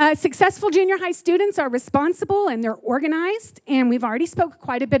 Successful junior high students are responsible and they're organized, and we've already spoke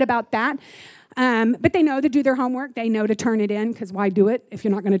quite a bit about that. But they know to do their homework. They know to turn it in, because why do it if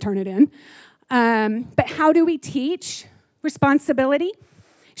you're not going to turn it in? But how do we teach responsibility?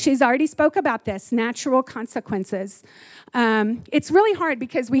 She's already spoke about this, natural consequences. It's really hard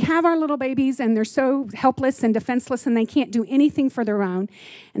because we have our little babies and they're so helpless and defenseless and they can't do anything for their own.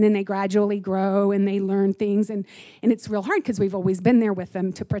 And then they gradually grow and they learn things. And it's real hard because we've always been there with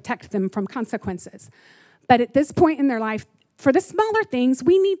them to protect them from consequences. But at this point in their life, for the smaller things,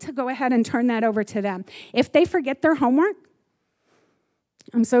 we need to go ahead and turn that over to them. If they forget their homework,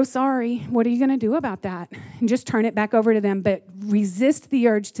 I'm so sorry. What are you going to do about that? And just turn it back over to them, but resist the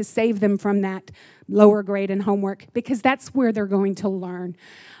urge to save them from that lower grade in homework, because that's where they're going to learn.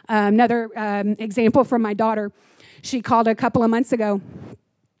 Another example from my daughter, she called a couple of months ago.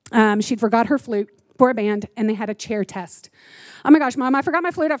 She'd forgot her flute for a band, and they had a chair test. Oh my gosh, Mom, I forgot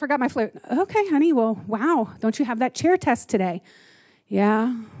my flute. Okay, honey, well, wow, don't you have that chair test today?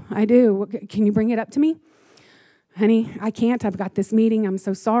 Yeah, I do. Can you bring it up to me? Honey, I can't. I've got this meeting. I'm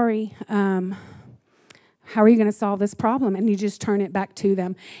so sorry. How are you going to solve this problem? And you just turn it back to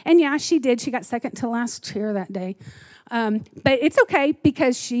them. And yeah, she did. She got second to last chair that day. But it's okay,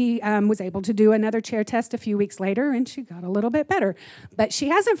 because she was able to do another chair test a few weeks later, and she got a little bit better. But she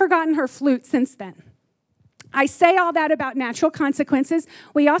hasn't forgotten her flute since then. I say all that about natural consequences.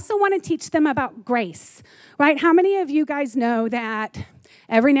 We also want to teach them about grace, right? How many of you guys know that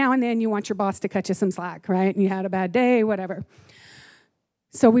every now and then you want your boss to cut you some slack, right? And you had a bad day, whatever.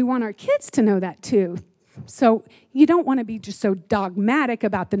 So we want our kids to know that too. So you don't want to be just so dogmatic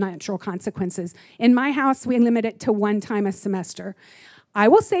about the natural consequences. In my house, we limit it to 1 time a semester. I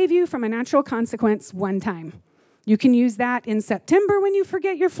will save you from a natural consequence 1 time. You can use that in September when you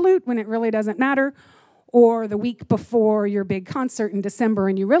forget your flute, when it really doesn't matter, or the week before your big concert in December,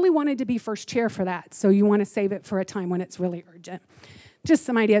 and you really wanted to be first chair for that, so you want to save it for a time when it's really urgent. Just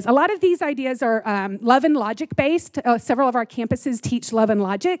some ideas. A lot of these ideas are love and logic based. Several of our campuses teach love and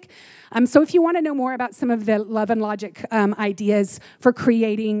logic. So if you want to know more about some of the love and logic ideas for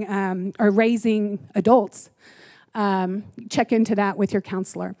creating or raising adults, check into that with your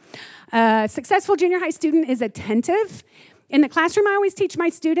counselor. Successful junior high student is attentive. In the classroom, I always teach my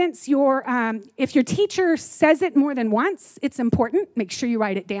students, if your teacher says it more than once, it's important. Make sure you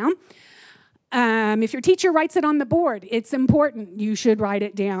write it down. If your teacher writes it on the board, it's important. You should write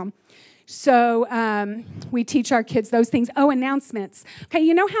it down. So we teach our kids those things. Oh, announcements. Okay,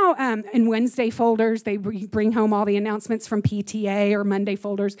 you know how in Wednesday folders, they bring home all the announcements from PTA, or Monday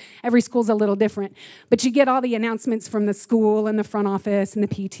folders. Every school's a little different. But you get all the announcements from the school and the front office and the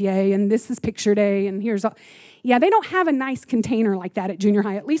PTA, and this is picture day, and here's all. Yeah, they don't have a nice container like that at junior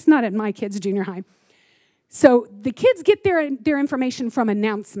high, at least not at my kids' junior high. So the kids get their information from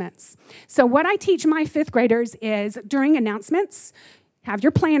announcements. So what I teach my 5th graders is, during announcements, have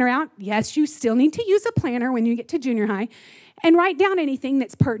your planner out. Yes, you still need to use a planner when you get to junior high, and write down anything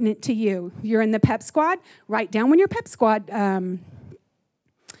that's pertinent to you. You're in the pep squad, write down when your pep squad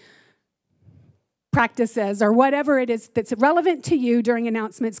practices, or whatever it is that's relevant to you during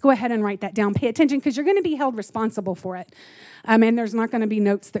announcements. Go ahead and write that down. Pay attention, because you're going to be held responsible for it. And there's not going to be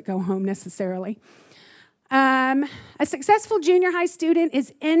notes that go home necessarily. A successful junior high student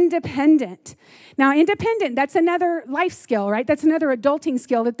is independent. Now, independent, that's another life skill, right? That's another adulting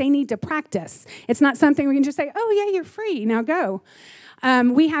skill that they need to practice. It's not something we can just say, oh, yeah, you're free, now go.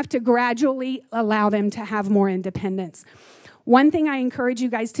 We have to gradually allow them to have more independence. One thing I encourage you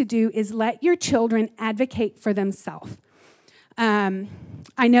guys to do is let your children advocate for themselves. I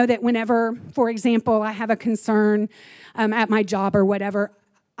know that whenever, for example, I have a concern at my job or whatever,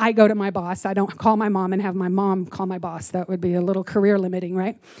 I go to my boss. I don't call my mom and have my mom call my boss. That would be a little career limiting,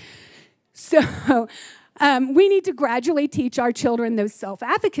 right? So We need to gradually teach our children those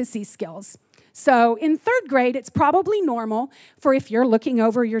self-advocacy skills. So in 3rd grade, it's probably normal for if you're looking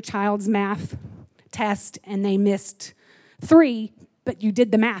over your child's math test and they missed 3, but you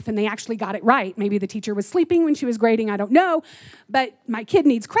did the math and they actually got it right. Maybe the teacher was sleeping when she was grading, I don't know, but my kid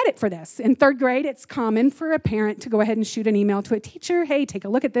needs credit for this. In 3rd grade, it's common for a parent to go ahead and shoot an email to a teacher, hey, take a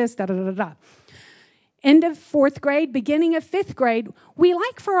look at this, da-da-da-da-da. End of 4th grade, beginning of 5th grade, we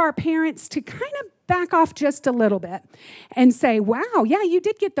like for our parents to kind of back off just a little bit and say, wow, yeah, you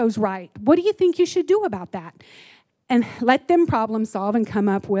did get those right. What do you think you should do about that? And let them problem solve and come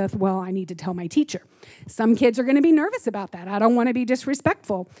up with, well, I need to tell my teacher. Some kids are going to be nervous about that. I don't want to be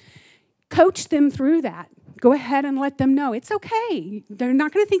disrespectful. Coach them through that. Go ahead and let them know it's okay. They're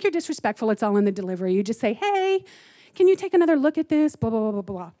not going to think you're disrespectful. It's all in the delivery. You just say, hey, can you take another look at this? Blah, blah, blah, blah,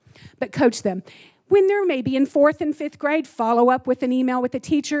 blah. But coach them. When they're maybe in 4th and 5th grade, follow up with an email with the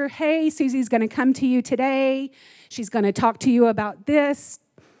teacher. Hey, Susie's going to come to you today. She's going to talk to you about this.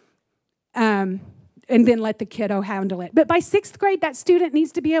 And then let the kiddo handle it. But by 6th grade, that student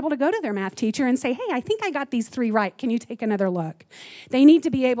needs to be able to go to their math teacher and say, hey, I think I got these 3 right. Can you take another look? They need to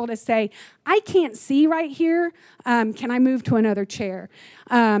be able to say, I can't see right here. Can I move to another chair?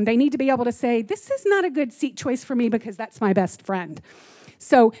 They need to be able to say, this is not a good seat choice for me because that's my best friend.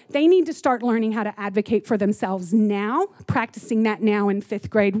 So they need to start learning how to advocate for themselves now, practicing that now in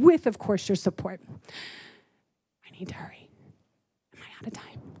 5th grade with, of course, your support. I need to hurry. Am I out of time?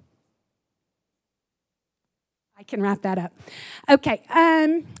 I can wrap that up. Okay,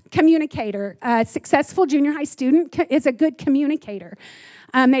 communicator. A successful junior high student is a good communicator.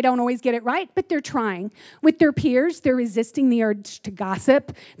 They don't always get it right, but they're trying. With their peers, they're resisting the urge to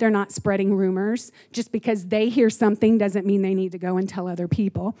gossip. They're not spreading rumors. Just because they hear something doesn't mean they need to go and tell other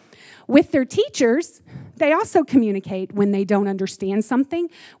people. With their teachers, they also communicate when they don't understand something,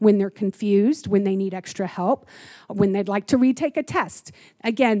 when they're confused, when they need extra help, when they'd like to retake a test.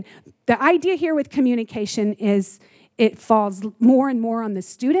 Again, the idea here with communication is it falls more and more on the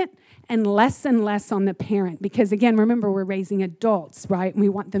student and less on the parent. Because again, remember, we're raising adults, right? And we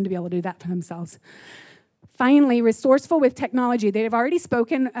want them to be able to do that for themselves. Finally, resourceful with technology. They've already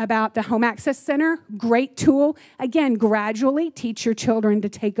spoken about the Home Access Center. Great tool. Again, gradually teach your children to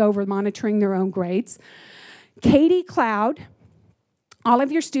take over monitoring their own grades. Katie Cloud. All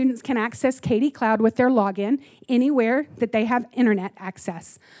of your students can access Katie Cloud with their login anywhere that they have internet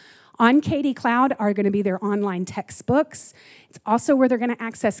access. On Katie Cloud are going to be their online textbooks. It's also where they're going to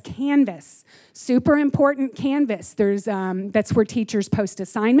access Canvas. Super important, Canvas. That's where teachers post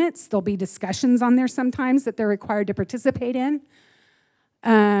assignments. There'll be discussions on there sometimes that they're required to participate in.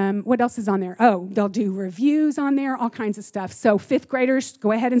 What else is on there? Oh, they'll do reviews on there, all kinds of stuff. So 5th graders,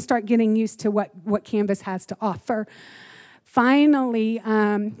 go ahead and start getting used to what Canvas has to offer. Finally,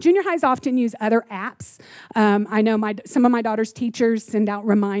 junior highs often use other apps. I know some of my daughter's teachers send out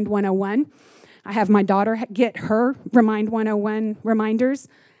Remind 101. I have my daughter get her Remind 101 reminders.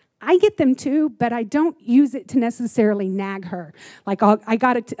 I get them too, but I don't use it to necessarily nag her. Like I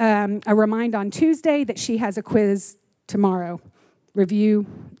got a remind on Tuesday that she has a quiz tomorrow, review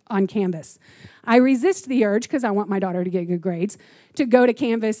on Canvas. I resist the urge, because I want my daughter to get good grades, to go to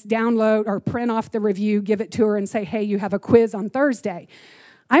Canvas, download or print off the review, give it to her, and say, hey, you have a quiz on Thursday.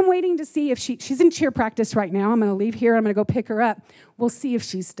 I'm waiting to see if she's in cheer practice right now. I'm going to leave here. I'm going to go pick her up. We'll see if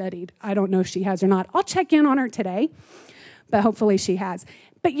she's studied. I don't know if she has or not. I'll check in on her today, but hopefully she has.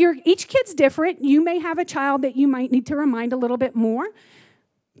 But each kid's different. You may have a child that you might need to remind a little bit more,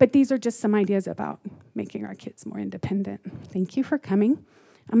 but these are just some ideas about making our kids more independent. Thank you for coming.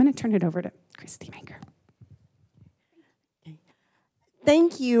 I'm going to turn it over to Christy Maker.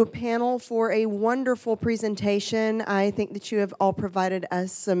 Thank you, panel, for a wonderful presentation. I think that you have all provided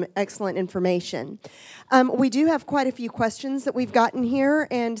us some excellent information. We do have quite a few questions that we've gotten here,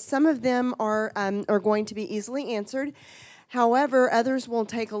 and some of them are going to be easily answered. However, others will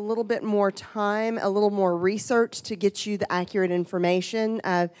take a little bit more time, a little more research to get you the accurate information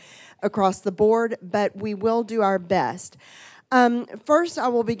across the board, but we will do our best. First, I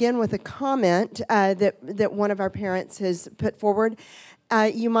will begin with a comment that one of our parents has put forward.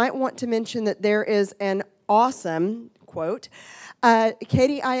 You might want to mention that there is an awesome, quote,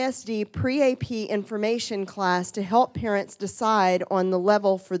 Katy ISD pre-AP information class to help parents decide on the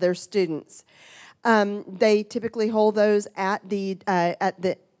level for their students. They typically hold those at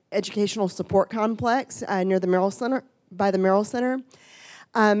the Educational Support Complex near the Merrill Center, by the Merrill Center.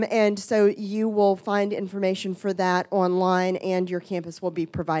 And so you will find information for that online, and your campus will be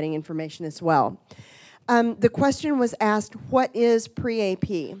providing information as well. The question was asked, what is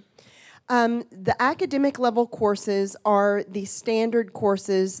pre-AP? The academic level courses are the standard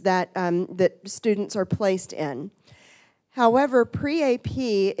courses that students are placed in. However, pre-AP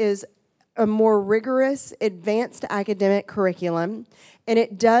is a more rigorous, advanced academic curriculum, and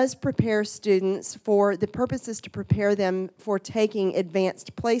it does prepare students for, the purpose is to prepare them for taking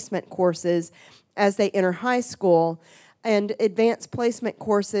advanced placement courses as they enter high school. And advanced placement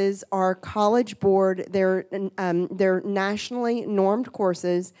courses are College Board, they're nationally normed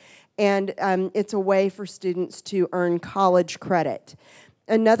courses, and it's a way for students to earn college credit.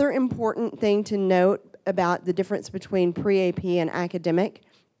 Another important thing to note about the difference between pre-AP and academic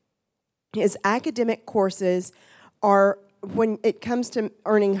is academic courses are, when it comes to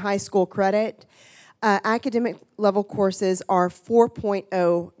earning high school credit, academic level courses are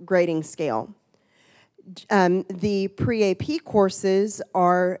 4.0 grading scale. The pre-AP courses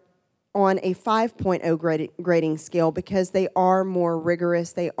are on a 5.0 grading scale because they are more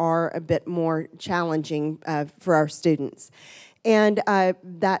rigorous, they are a bit more challenging for our students. And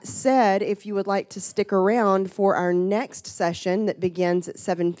that said, if you would like to stick around for our next session that begins at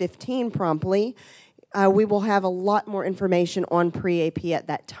 7:15 promptly, we will have a lot more information on pre-AP at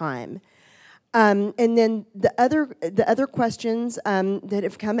that time. And then the other questions that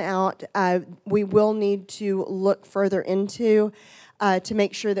have come out, we will need to look further into to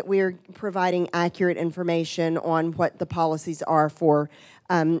make sure that we are providing accurate information on what the policies are for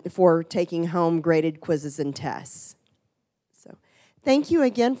taking home graded quizzes and tests. So, thank you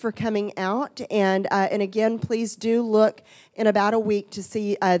again for coming out, and again, please do look in about a week to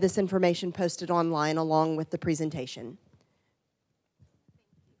see this information posted online along with the presentation.